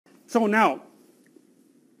So now,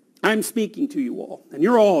 I'm speaking to you all, and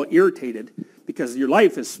you're all irritated because your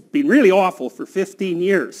life has been really awful for 15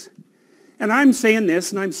 years. And I'm saying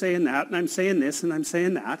this, and I'm saying that, and I'm saying this, and I'm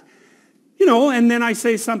saying that. You know, and then I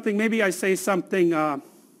say something, maybe I say something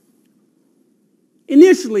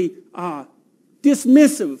initially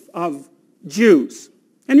dismissive of Jews.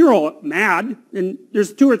 And you're all mad, and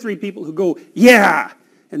there's 2 or 3 people who go, yeah.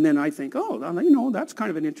 And then I think, oh, you know, that's kind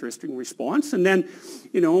of an interesting response. And then,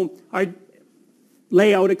 you know, I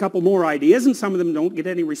lay out a couple more ideas, and some of them don't get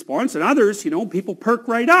any response. And others, you know, people perk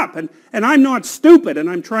right up. And I'm not stupid, and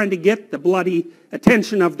I'm trying to get the bloody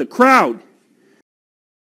attention of the crowd.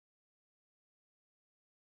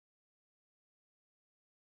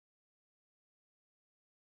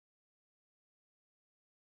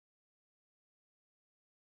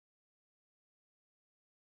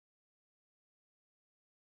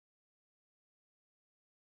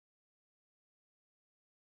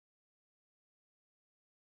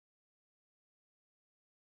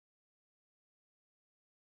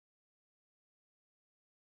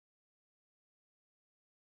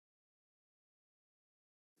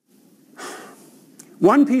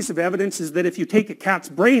 One piece of evidence is that if you take a cat's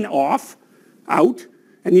brain out,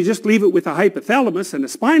 and you just leave it with a hypothalamus and a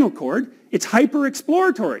spinal cord, it's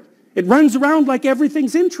hyper-exploratory. It runs around like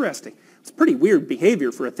everything's interesting. It's pretty weird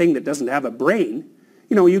behavior for a thing that doesn't have a brain.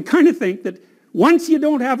 You know, you kind of think that once you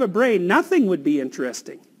don't have a brain, nothing would be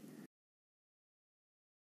interesting.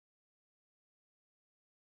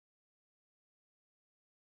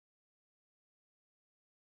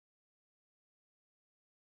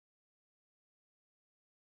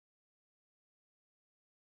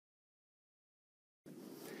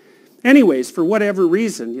 Anyways, for whatever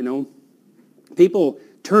reason, you know, people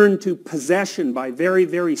turn to possession by very,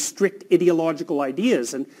 very strict ideological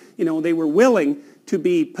ideas. And, you know, they were willing to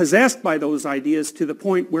be possessed by those ideas to the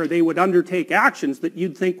point where they would undertake actions that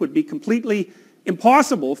you'd think would be completely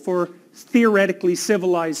impossible for theoretically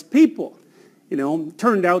civilized people. You know, it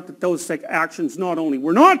turned out that those actions not only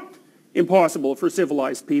were not impossible for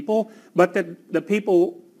civilized people, but that the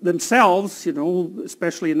people themselves, you know,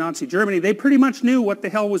 especially in Nazi Germany, they pretty much knew what the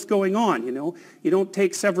hell was going on, you know. You don't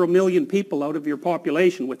take several million people out of your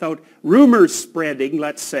population without rumors spreading,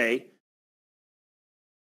 let's say.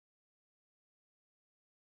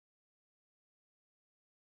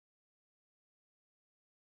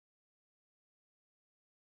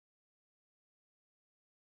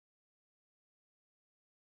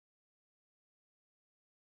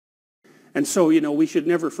 And so, you know, we should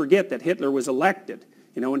never forget that Hitler was elected.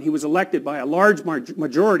 You know, and he was elected by a large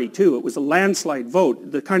majority, too. It was a landslide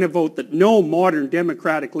vote, the kind of vote that no modern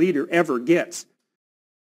democratic leader ever gets.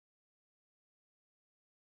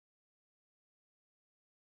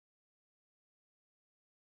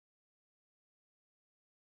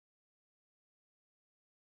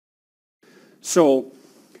 So,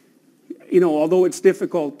 you know, although it's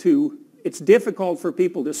difficult for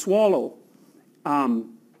people to swallow,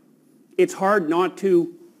 it's hard not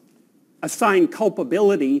to assign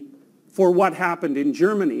culpability for what happened in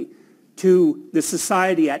Germany to the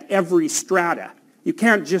society at every strata. You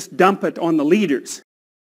can't just dump it on the leaders.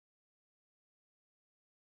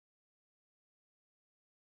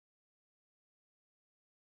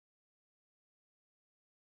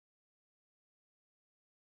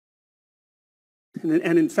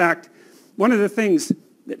 And in fact, one of the things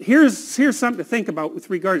that here's something to think about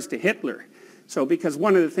with regards to Hitler. So, because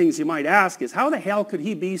one of the things you might ask is, how the hell could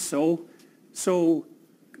he be so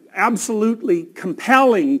absolutely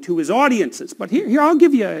compelling to his audiences? But here I'll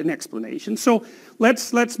give you an explanation. So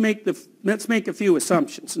let's make a few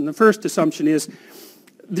assumptions. And the first assumption is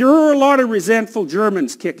there are a lot of resentful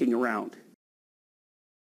Germans kicking around.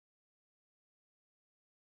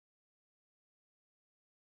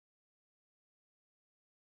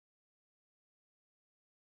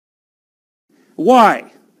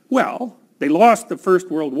 Why? Well, they lost the First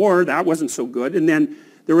World War. That wasn't so good. And then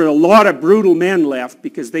there were a lot of brutal men left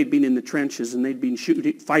because they'd been in the trenches and they'd been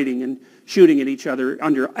fighting and shooting at each other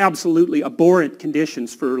under absolutely abhorrent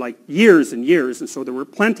conditions for like years and years. And so there were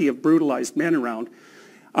plenty of brutalized men around.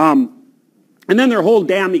 And then their whole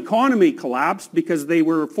damn economy collapsed because they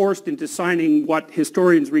were forced into signing what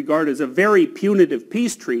historians regard as a very punitive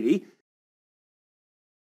peace treaty.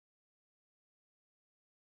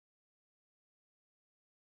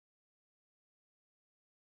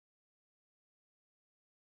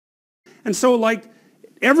 And so, like,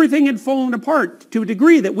 everything had fallen apart to a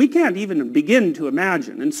degree that we can't even begin to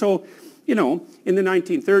imagine. And so, you know, in the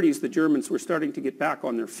 1930s, the Germans were starting to get back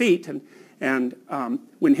on their feet. And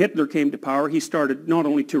when Hitler came to power, he started not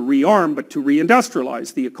only to rearm, but to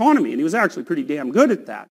reindustrialize the economy. And he was actually pretty damn good at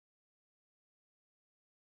that.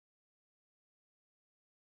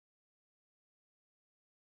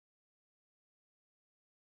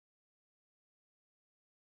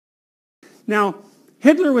 Now,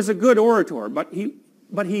 Hitler was a good orator, but it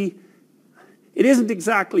isn't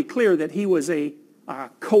exactly clear that he was a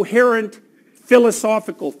coherent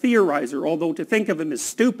philosophical theorizer, although to think of him as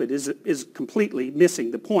stupid is completely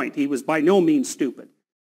missing the point. He was by no means stupid.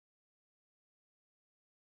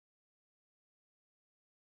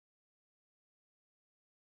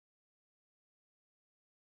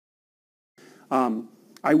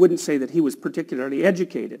 I wouldn't say that he was particularly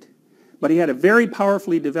educated, but he had a very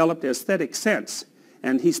powerfully developed aesthetic sense,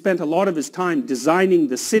 and he spent a lot of his time designing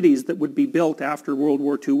the cities that would be built after World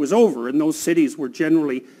War II was over, and those cities were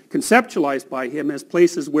generally conceptualized by him as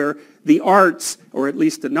places where the arts, or at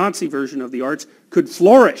least the Nazi version of the arts, could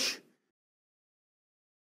flourish.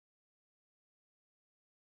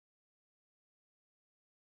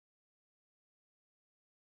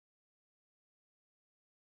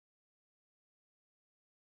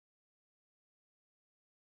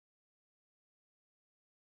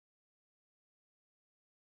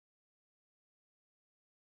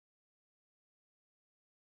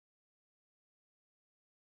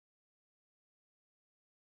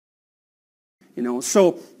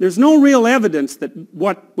 So there's no real evidence that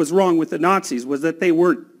what was wrong with the Nazis was that they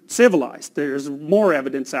weren't civilized. There's more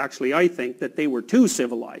evidence, actually, I think, that they were too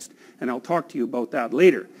civilized, and I'll talk to you about that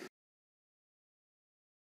later.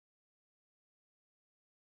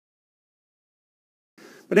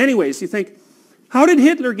 But anyways, you think, how did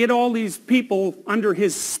Hitler get all these people under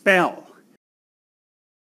his spell?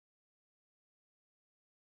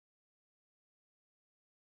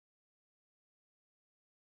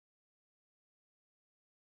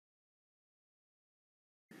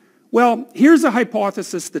 Well, here's a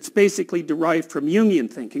hypothesis that's basically derived from Jungian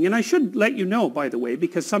thinking. And I should let you know, by the way,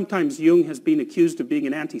 because sometimes Jung has been accused of being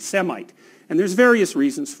an anti-Semite. And there's various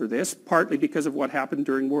reasons for this, partly because of what happened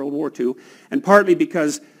during World War II, and partly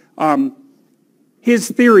because his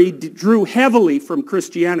theory drew heavily from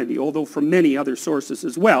Christianity, although from many other sources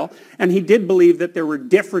as well. And he did believe that there were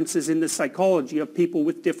differences in the psychology of people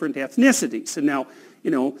with different ethnicities. And now,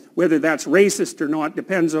 whether that's racist or not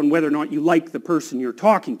depends on whether or not you like the person you're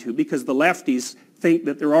talking to, because the lefties think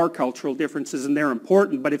that there are cultural differences and they're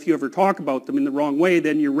important, but if you ever talk about them in the wrong way,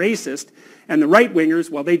 then you're racist. And the right-wingers,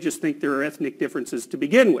 well, they just think there are ethnic differences to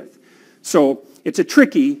begin with. So it's a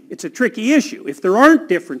tricky issue. If there aren't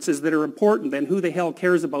differences that are important, then who the hell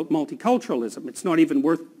cares about multiculturalism? It's not even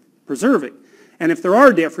worth preserving. And if there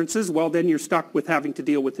are differences, well, then you're stuck with having to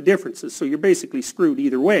deal with the differences. So you're basically screwed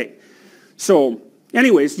either way. So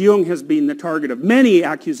anyways, Jung has been the target of many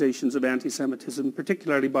accusations of anti-Semitism,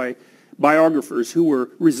 particularly by biographers who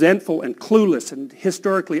were resentful and clueless and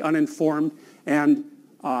historically uninformed and,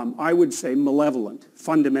 I would say, malevolent,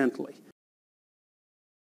 fundamentally.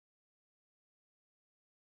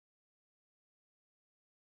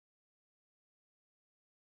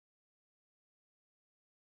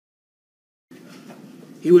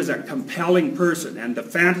 He was a compelling person, and the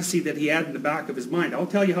fantasy that he had in the back of his mind, I'll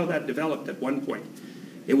tell you how that developed at one point.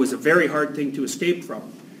 It was a very hard thing to escape from.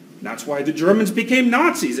 And that's why the Germans became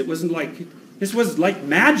Nazis. This was like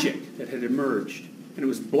magic that had emerged, and it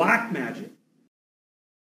was black magic.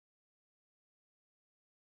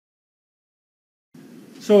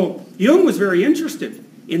 So Jung was very interested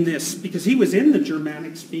in this because he was in the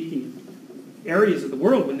Germanic-speaking areas of the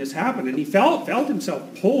world when this happened, and he felt himself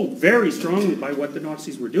pulled very strongly by what the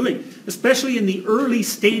Nazis were doing, especially in the early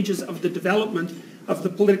stages of the development of the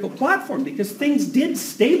political platform, because things did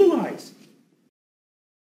stabilize.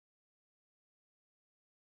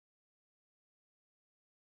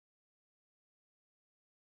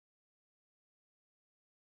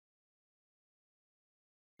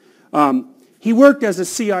 He worked as a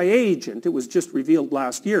CIA agent. It was just revealed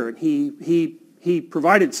last year, and he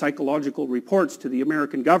provided psychological reports to the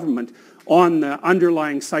American government on the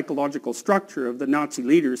underlying psychological structure of the Nazi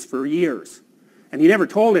leaders for years. And he never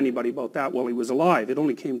told anybody about that while he was alive. It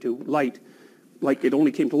only came to light,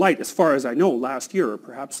 as far as I know, last year, or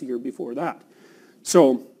perhaps the year before that.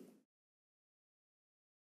 So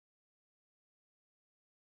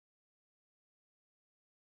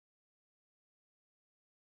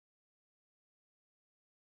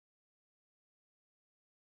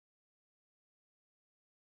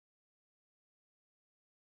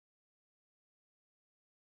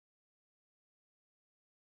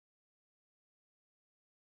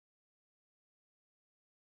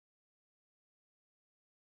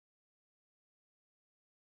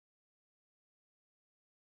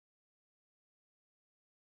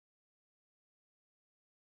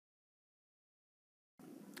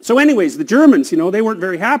So anyways, the Germans, they weren't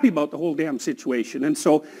very happy about the whole damn situation. And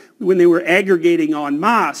so when they were aggregating en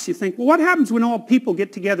masse, you think, well, what happens when all people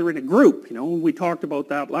get together in a group? We talked about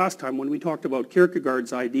that last time when we talked about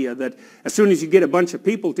Kierkegaard's idea that as soon as you get a bunch of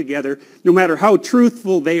people together, no matter how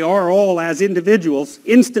truthful they are all as individuals,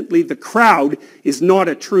 instantly the crowd is not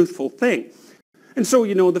a truthful thing. And so,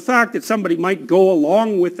 the fact that somebody might go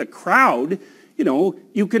along with the crowd,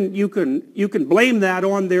 you can blame that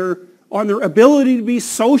on their ability to be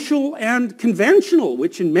social and conventional,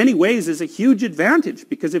 which in many ways is a huge advantage,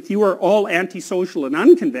 because if you are all antisocial and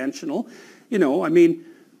unconventional,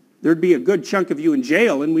 there'd be a good chunk of you in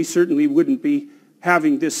jail, and we certainly wouldn't be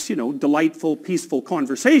having this, delightful, peaceful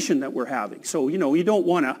conversation that we're having. So, you don't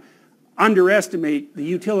want to underestimate the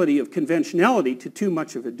utility of conventionality to too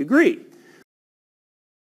much of a degree.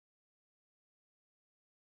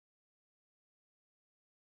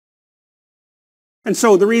 And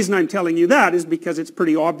so the reason I'm telling you that is because it's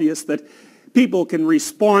pretty obvious that people can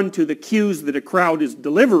respond to the cues that a crowd is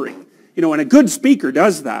delivering. And a good speaker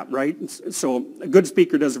does that, right? So a good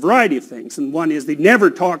speaker does a variety of things. And one is he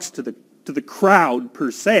never talks to the crowd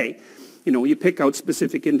per se. You pick out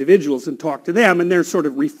specific individuals and talk to them, and they're sort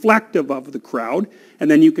of reflective of the crowd,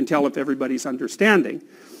 and then you can tell if everybody's understanding.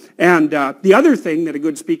 And the other thing that a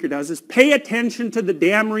good speaker does is pay attention to the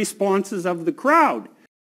damn responses of the crowd.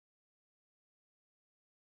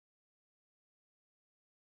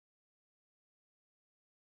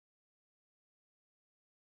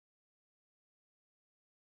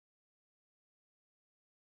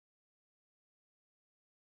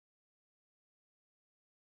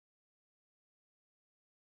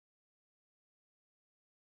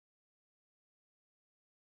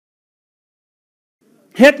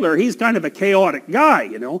 Hitler, he's kind of a chaotic guy,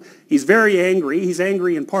 He's very angry. He's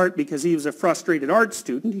angry in part because he was a frustrated art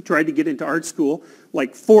student. He tried to get into art school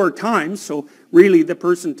like 4 times, so really the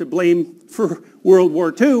person to blame for World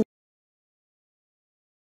War II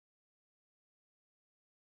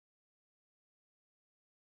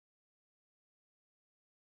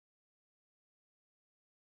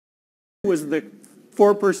was the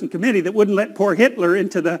 4-person committee that wouldn't let poor Hitler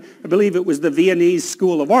into I believe it was the Viennese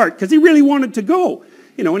School of Art, because he really wanted to go.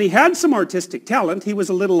 And he had some artistic talent. He was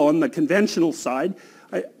a little on the conventional side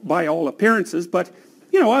by all appearances, but,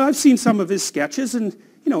 I've seen some of his sketches, and,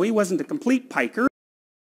 he wasn't a complete piker.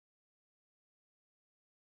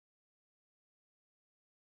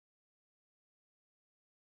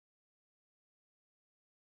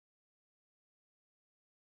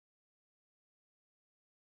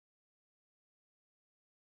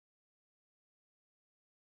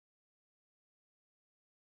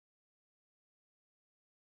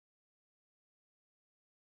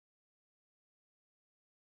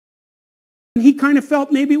 He kind of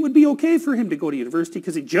felt maybe it would be okay for him to go to university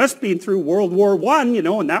because he'd just been through World War I,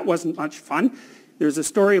 and that wasn't much fun. There's a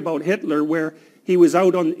story about Hitler where he was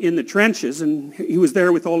out in the trenches, and he was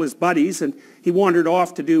there with all his buddies, and he wandered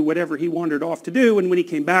off to do whatever he wandered off to do, and when he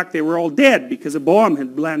came back, they were all dead because a bomb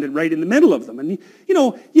had landed right in the middle of them. And,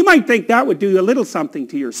 you might think that would do a little something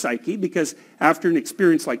to your psyche, because after an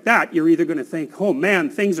experience like that, you're either going to think, oh man,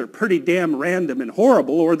 things are pretty damn random and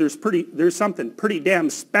horrible, or there's something pretty damn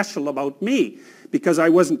special about me because I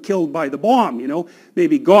wasn't killed by the bomb,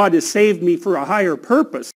 Maybe God has saved me for a higher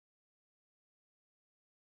purpose.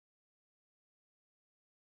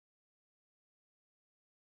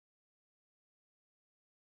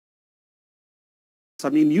 I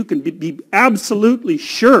mean, you can be absolutely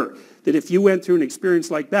sure that if you went through an experience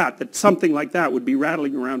like that something like that would be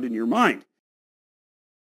rattling around in your mind.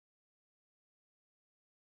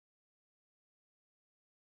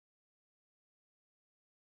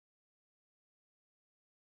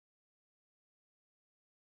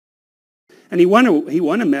 And he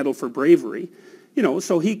won a medal for bravery,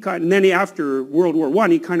 so and then after World War I,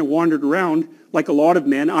 he kind of wandered around like a lot of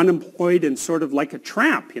men, unemployed and sort of like a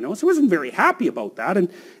tramp, so he wasn't very happy about that,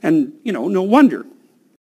 and no wonder.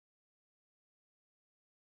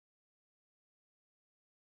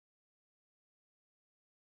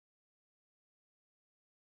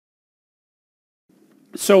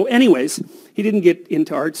 So anyways, he didn't get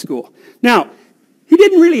into art school. Now, he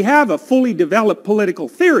didn't really have a fully developed political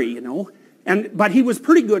theory, but he was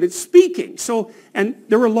pretty good at speaking. And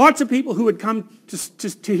there were lots of people who would come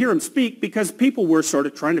to hear him speak because people were sort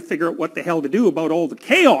of trying to figure out what the hell to do about all the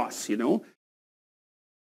chaos,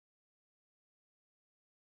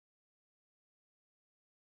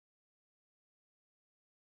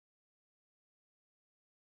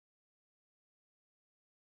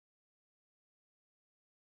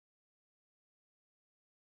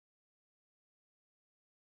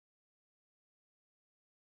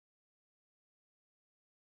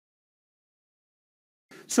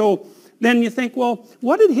 So then you think, well,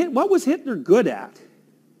 what was Hitler good at?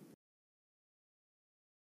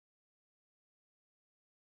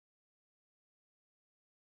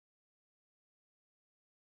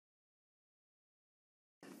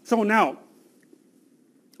 So now,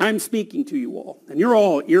 I'm speaking to you all, and you're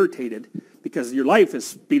all irritated because your life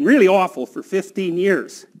has been really awful for 15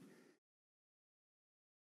 years.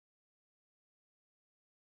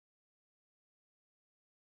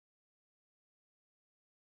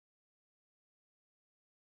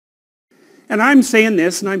 And I'm saying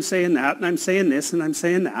this, and I'm saying that, and I'm saying this, and I'm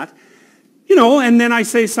saying that. You know, and then I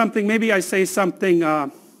say something, maybe I say something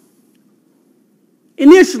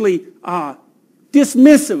initially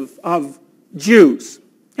dismissive of Jews.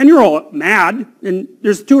 And you're all mad, and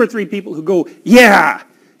there's 2 or 3 people who go, yeah!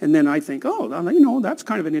 And then I think, oh, you know, that's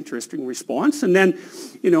kind of an interesting response. And then,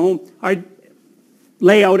 you know, I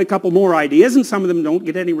lay out a couple more ideas, and some of them don't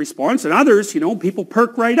get any response, and others, you know, people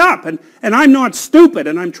perk right up. And I'm not stupid,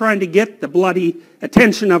 and I'm trying to get the bloody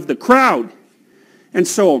attention of the crowd. And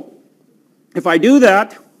so, if I do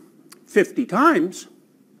that 50 times,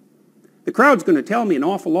 the crowd's going to tell me an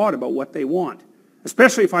awful lot about what they want,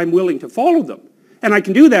 especially if I'm willing to follow them. And I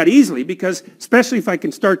can do that easily, because, especially if I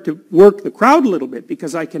can start to work the crowd a little bit,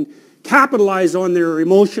 because I can capitalize on their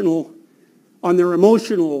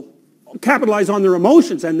capitalize on their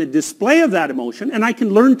emotions and the display of that emotion, and I can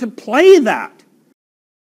learn to play that.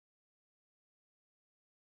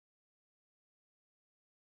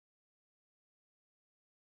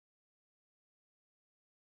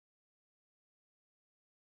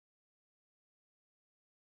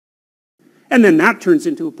 And then that turns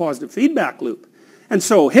into a positive feedback loop. And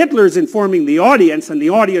so Hitler's informing the audience, and the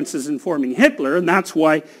audience is informing Hitler, and that's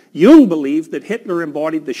why Jung believed that Hitler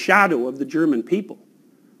embodied the shadow of the German people.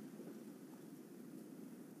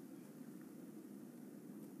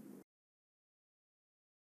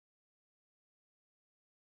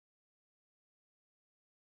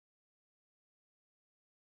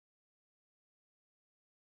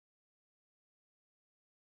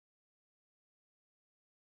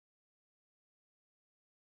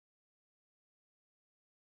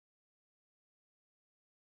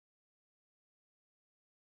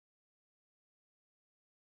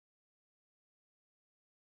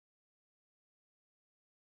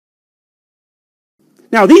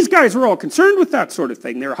 Now, these guys were all concerned with that sort of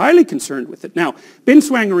thing. They were highly concerned with it. Now,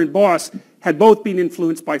 Binswanger and Boss had both been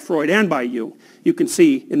influenced by Freud and by Jung. You can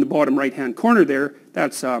see in the bottom right-hand corner there,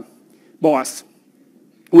 that's Boss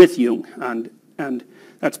with Jung, and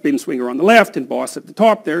that's Binswanger on the left and Boss at the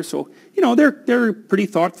top there. So, you know, they're pretty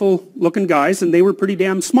thoughtful-looking guys, and they were pretty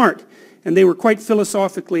damn smart. And they were quite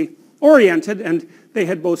philosophically oriented, and they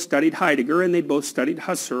had both studied Heidegger, and they both studied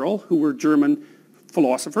Husserl, who were German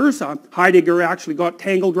philosophers. Heidegger actually got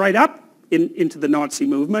tangled right up into the Nazi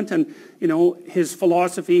movement, and you know, his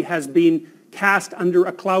philosophy has been cast under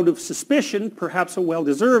a cloud of suspicion, perhaps a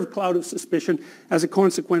well-deserved cloud of suspicion, as a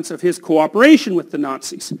consequence of his cooperation with the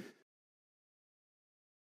Nazis.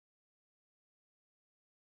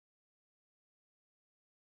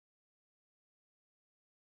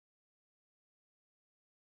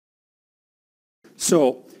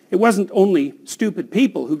 So it wasn't only stupid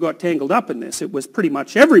people who got tangled up in this. It was pretty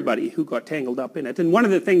much everybody who got tangled up in it. And one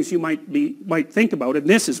of the things you might think about, and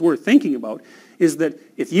this is worth thinking about, is that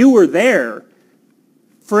if you were there,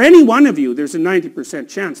 for any one of you, there's a 90%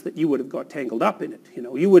 chance that you would have got tangled up in it. You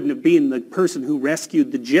know, you wouldn't have been the person who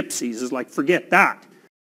rescued the gypsies. It's like, forget that.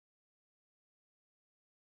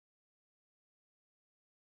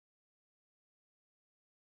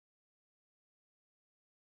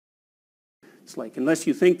 It's like, unless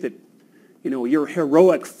you think that, you know, you're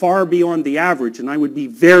heroic far beyond the average, and I would be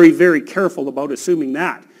very, very careful about assuming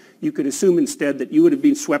that. You could assume instead that you would have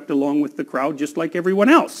been swept along with the crowd just like everyone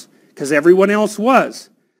else, because everyone else was.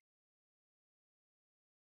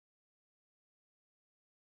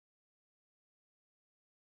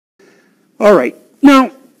 All right.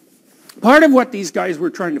 Now, part of what these guys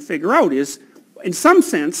were trying to figure out is, in some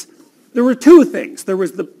sense, there were 2 things. There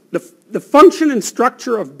was the function and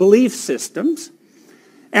structure of belief systems,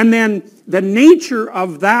 and then the nature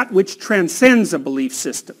of that which transcends a belief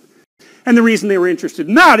system. And the reason they were interested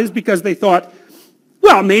in that is because they thought,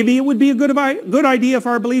 well, maybe it would be a good idea if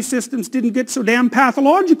our belief systems didn't get so damn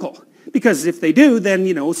pathological. Because if they do, then,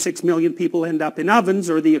 you know, 6 million people end up in ovens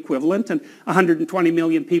or the equivalent, and 120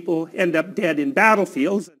 million people end up dead in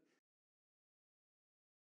battlefields.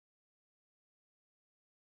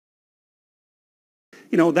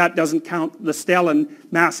 You know, that doesn't count the Stalin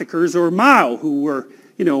massacres or Mao, who were,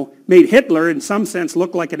 you know, made Hitler in some sense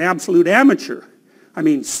look like an absolute amateur. I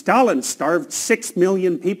mean, Stalin starved 6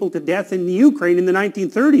 million people to death in the Ukraine in the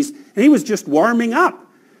 1930s, and he was just warming up.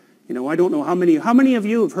 You know, I don't know how many of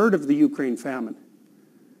you have heard of the Ukraine famine?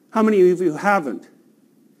 How many of you haven't?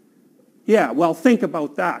 Yeah, well, think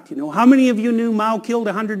about that. You know, how many of you knew Mao killed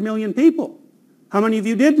 100 million people? How many of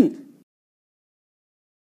you didn't?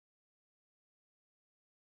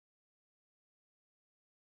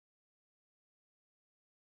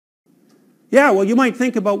 Yeah, well, you might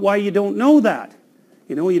think about why you don't know that.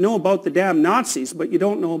 You know about the damn Nazis, but you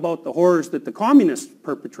don't know about the horrors that the communists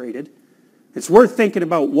perpetrated. It's worth thinking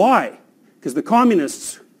about why. Because the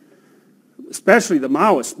communists, especially the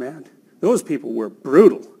Maoists, man, those people were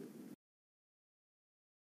brutal.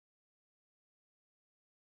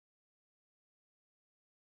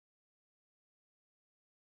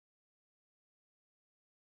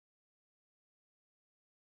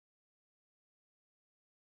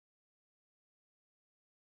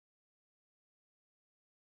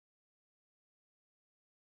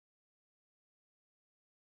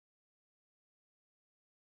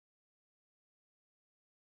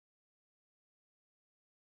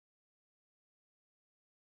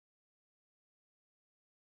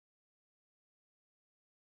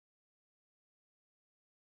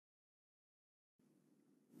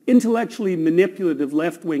 Intellectually manipulative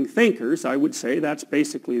left-wing thinkers, I would say, that's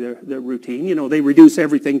basically their routine. You know, they reduce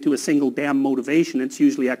everything to a single damn motivation. It's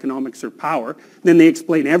usually economics or power. Then they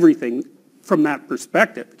explain everything from that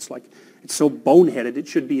perspective. It's like, it's so boneheaded, it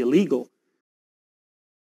should be illegal.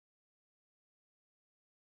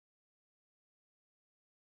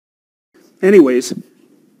 Anyways,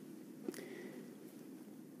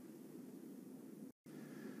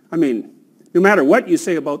 I mean, no matter what you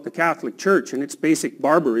say about the Catholic Church and its basic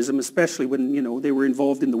barbarism, especially when, you know, they were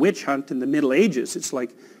involved in the witch hunt in the Middle Ages, it's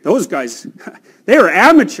like those guys, they were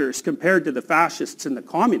amateurs compared to the fascists and the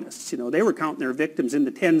communists. You know, they were counting their victims in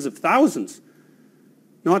the tens of thousands,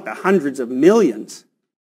 not the hundreds of millions.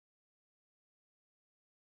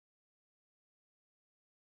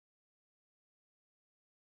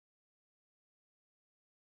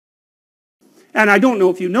 And I don't know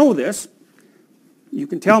if you know this. You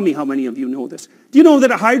can tell me how many of you know this. Do you know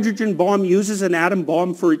that a hydrogen bomb uses an atom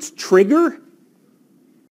bomb for its trigger?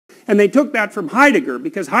 And they took that from Heidegger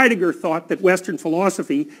because Heidegger thought that Western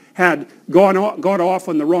philosophy had got off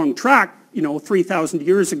on the wrong track, you know, 3,000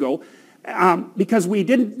 years ago, because we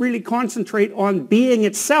didn't really concentrate on being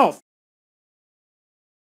itself.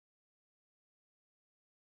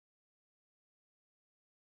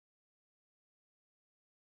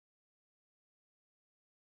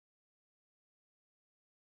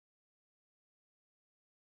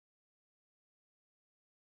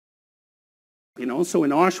 You know, so in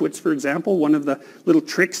Auschwitz, for example, one of the little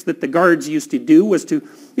tricks that the guards used to do was to,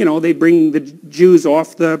 you know, they bring the Jews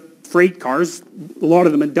off the freight cars. A lot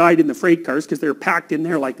of them had died in the freight cars because they were packed in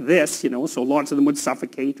there like this, you know, so lots of them would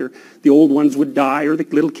suffocate, or the old ones would die, or the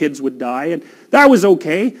little kids would die, and that was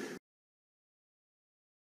okay.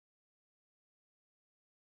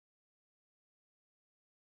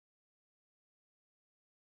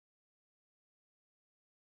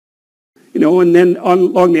 You know, and then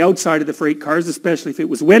along the outside of the freight cars, especially if it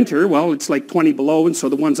was winter, well, it's like 20 below, and so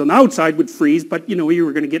the ones on the outside would freeze, but, you know, you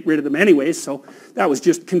were going to get rid of them anyway, so that was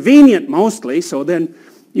just convenient mostly. So then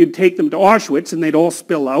you'd take them to Auschwitz, and they'd all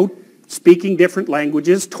spill out, speaking different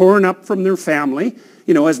languages, torn up from their family,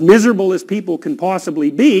 you know, as miserable as people can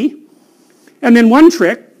possibly be. And then one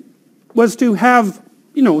trick was to have,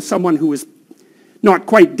 you know, someone who was not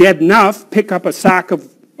quite dead enough pick up a sack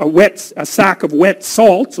of wet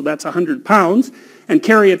salt, so that's 100 pounds, and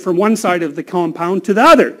carry it from one side of the compound to the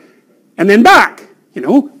other, and then back, you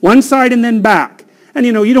know, one side and then back. And,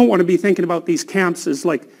 you know, you don't want to be thinking about these camps as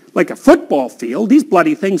like a football field. These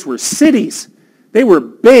bloody things were cities. They were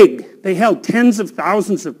big. They held tens of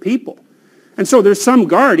thousands of people. And so there's some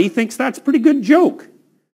guard, he thinks that's a pretty good joke.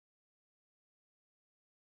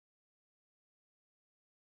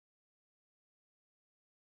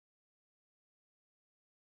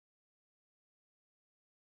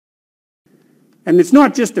 And it's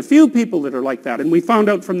not just a few people that are like that. And we found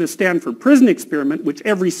out from the Stanford prison experiment, which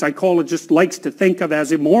every psychologist likes to think of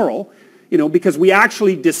as immoral, you know, because we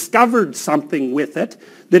actually discovered something with it,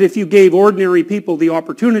 that if you gave ordinary people the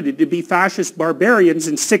opportunity to be fascist barbarians,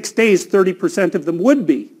 in 6 days, 30% of them would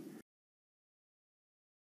be.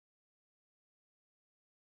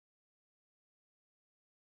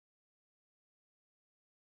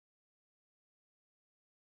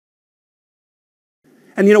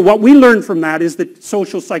 And you know, what we learned from that is that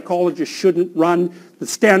social psychologists shouldn't run the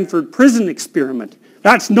Stanford prison experiment.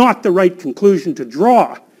 That's not the right conclusion to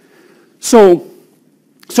draw. So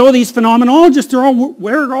So these phenomenologists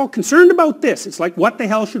we're all concerned about this. It's like, what the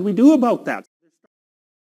hell should we do about that?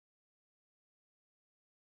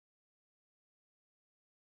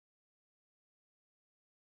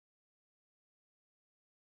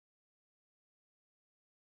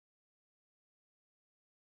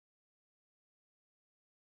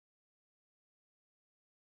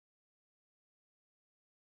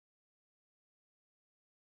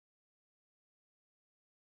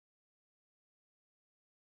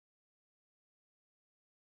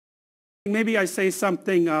 Maybe I say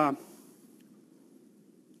something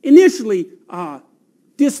initially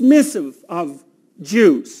dismissive of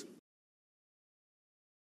Jews.